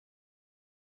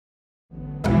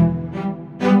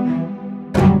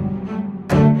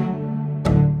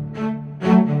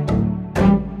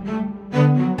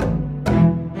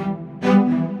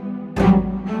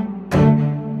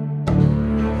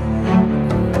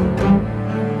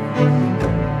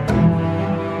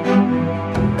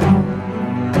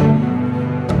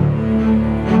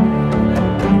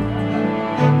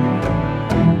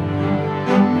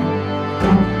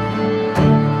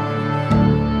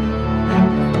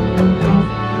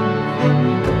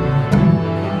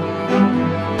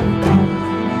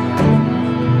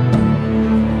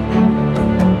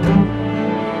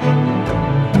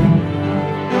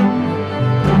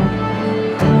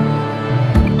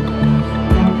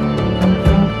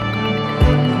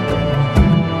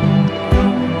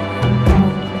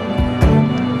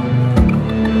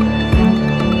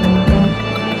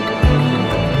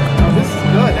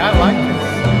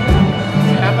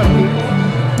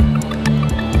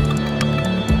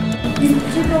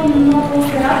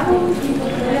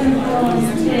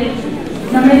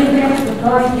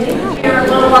Here a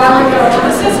little while ago.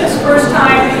 This is his first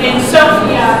time in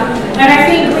Sofia, and I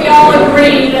think we all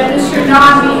agree that this should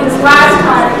not be his last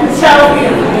time in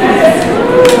Sofia.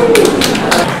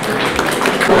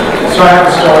 So I have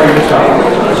a story to tell.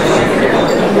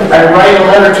 I write a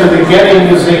letter to the Getty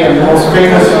Museum, the most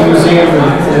famous museum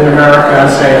in America, and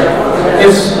say,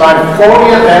 it's my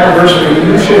 40th anniversary,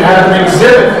 you should have an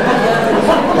exhibit.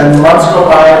 And months go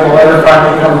by and the letter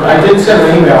finally comes. I did send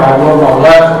an email, I wrote a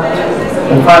letter.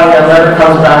 And finally a letter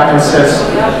comes back and says,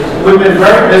 we've been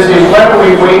very busy, why don't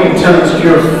we wait until it's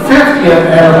your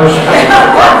 50th anniversary?